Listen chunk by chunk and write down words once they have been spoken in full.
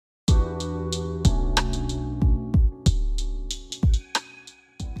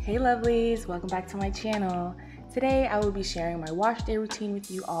Hey lovelies, welcome back to my channel. Today I will be sharing my wash day routine with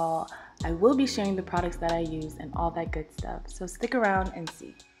you all. I will be sharing the products that I use and all that good stuff, so stick around and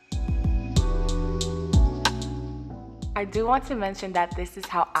see. I do want to mention that this is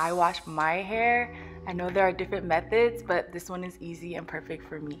how I wash my hair. I know there are different methods, but this one is easy and perfect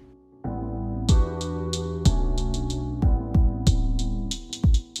for me.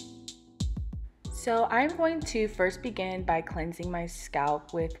 So I'm going to first begin by cleansing my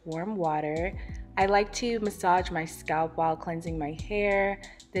scalp with warm water. I like to massage my scalp while cleansing my hair.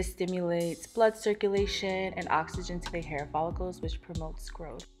 This stimulates blood circulation and oxygen to the hair follicles, which promotes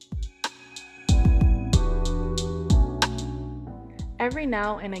growth. Every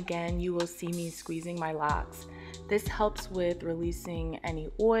now and again, you will see me squeezing my locks. This helps with releasing any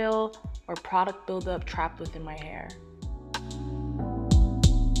oil or product buildup trapped within my hair.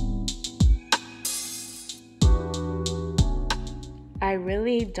 I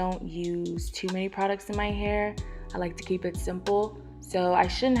really don't use too many products in my hair. I like to keep it simple, so I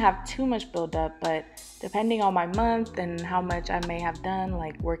shouldn't have too much buildup, but depending on my month and how much I may have done,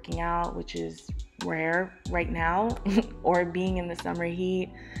 like working out, which is rare right now, or being in the summer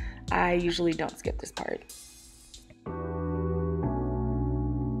heat, I usually don't skip this part.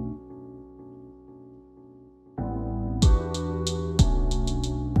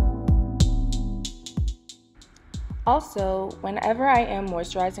 Also, whenever I am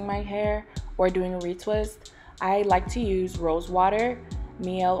moisturizing my hair or doing a retwist, I like to use rose water,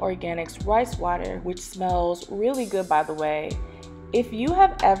 Miel Organics rice water, which smells really good, by the way. If you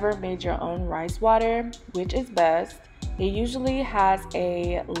have ever made your own rice water, which is best, it usually has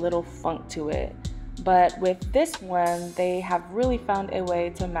a little funk to it. But with this one, they have really found a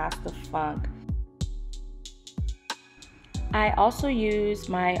way to mask the funk. I also use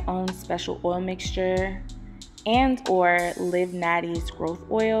my own special oil mixture and or Live Natty's growth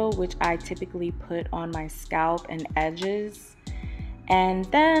oil, which I typically put on my scalp and edges. And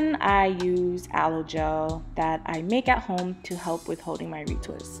then I use aloe gel that I make at home to help with holding my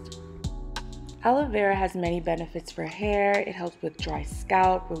retwist. Aloe vera has many benefits for hair. It helps with dry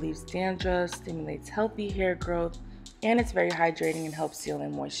scalp, relieves dandruff, stimulates healthy hair growth, and it's very hydrating and helps seal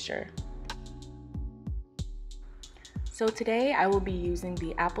in moisture. So today I will be using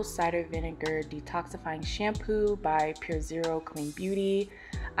the apple cider vinegar detoxifying shampoo by Pure Zero Clean Beauty.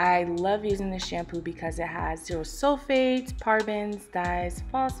 I love using this shampoo because it has zero sulfates, parabens, dyes,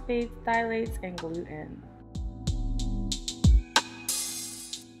 phosphates, phthalates, and gluten.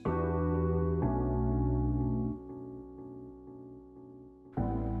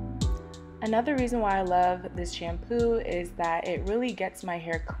 Another reason why I love this shampoo is that it really gets my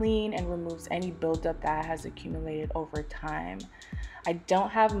hair clean and removes any buildup that has accumulated over time. I don't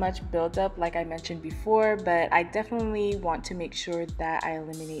have much buildup like I mentioned before, but I definitely want to make sure that I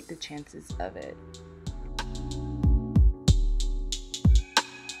eliminate the chances of it.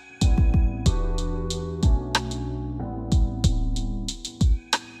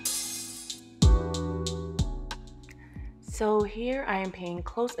 So here I am paying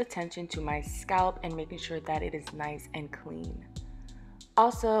close attention to my scalp and making sure that it is nice and clean.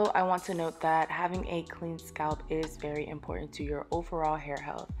 Also, I want to note that having a clean scalp is very important to your overall hair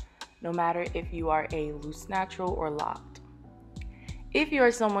health, no matter if you are a loose natural or locked. If you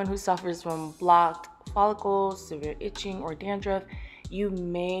are someone who suffers from blocked follicles, severe itching, or dandruff, you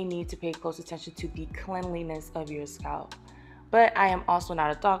may need to pay close attention to the cleanliness of your scalp. But I am also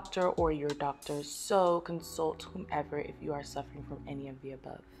not a doctor or your doctor, so consult whomever if you are suffering from any of the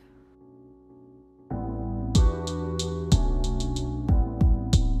above.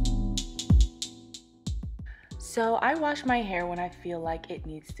 So I wash my hair when I feel like it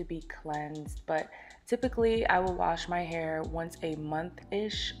needs to be cleansed, but typically I will wash my hair once a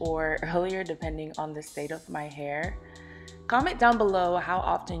month-ish or earlier depending on the state of my hair. Comment down below how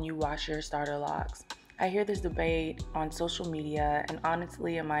often you wash your starter locks. I hear this debate on social media, and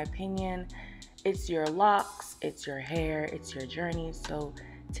honestly, in my opinion, it's your locks, it's your hair, it's your journey. So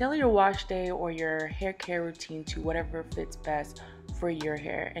tailor your wash day or your hair care routine to whatever fits best for your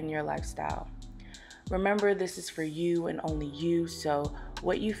hair and your lifestyle. Remember, this is for you and only you, so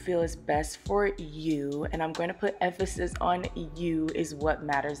what you feel is best for you, and I'm going to put emphasis on you, is what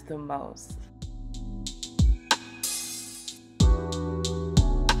matters the most.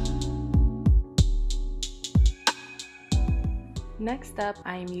 Next up,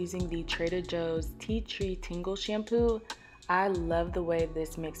 I am using the Trader Joe's Tea Tree Tingle Shampoo. I love the way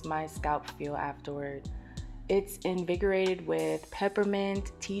this makes my scalp feel afterward. It's invigorated with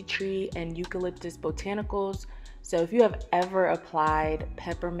peppermint, tea tree, and eucalyptus botanicals. So if you have ever applied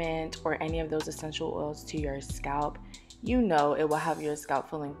peppermint or any of those essential oils to your scalp, You know it will have your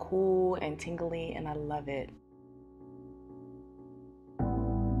scalp feeling cool and tingly, and I love it.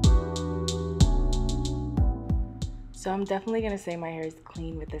 So I'm definitely going to say my hair is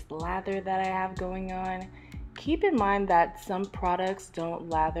clean with this lather that I have going on. Keep in mind that some products don't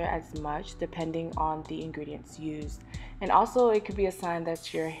lather as much depending on the ingredients used. And also it could be a sign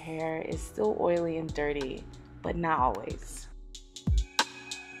that your hair is still oily and dirty, but not always.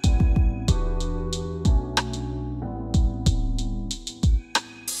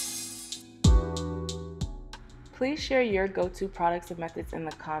 Please share your go-to products and methods in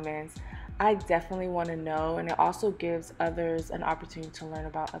the comments. I definitely want to know, and it also gives others an opportunity to learn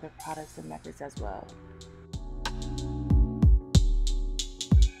about other products and methods as well.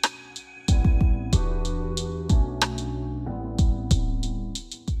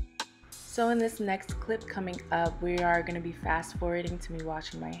 So in this next clip coming up, we are going to be fast forwarding to me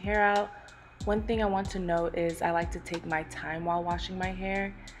washing my hair out. One thing I want to note is I like to take my time while washing my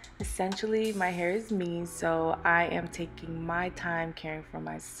hair. Essentially, my hair is me, so I am taking my time caring for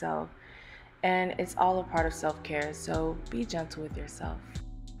myself. And it's all a part of self-care, so be gentle with yourself.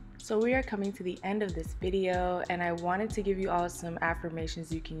 So we are coming to the end of this video, and I wanted to give you all some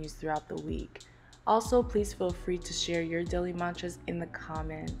affirmations you can use throughout the week. Also, please feel free to share your daily mantras in the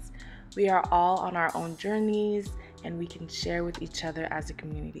comments. We are all on our own journeys, and we can share with each other as a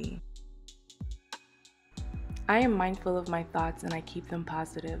community. I am mindful of my thoughts and I keep them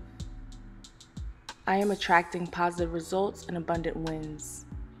positive. I am attracting positive results and abundant wins.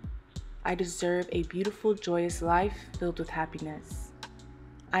 I deserve a beautiful, joyous life filled with happiness.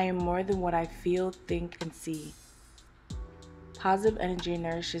 I am more than what I feel, think, and see. Positive energy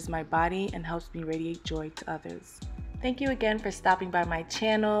nourishes my body and helps me radiate joy to others. Thank you again for stopping by my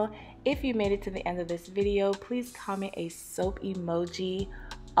channel. If you made it to the end of this video, please comment a soap emoji.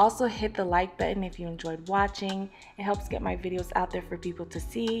 Also hit the like button if you enjoyed watching. It helps get my videos out there for people to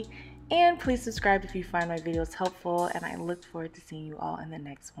see. And please subscribe if you find my videos helpful, and I look forward to seeing you all in the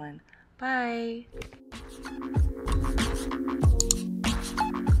next one. Bye!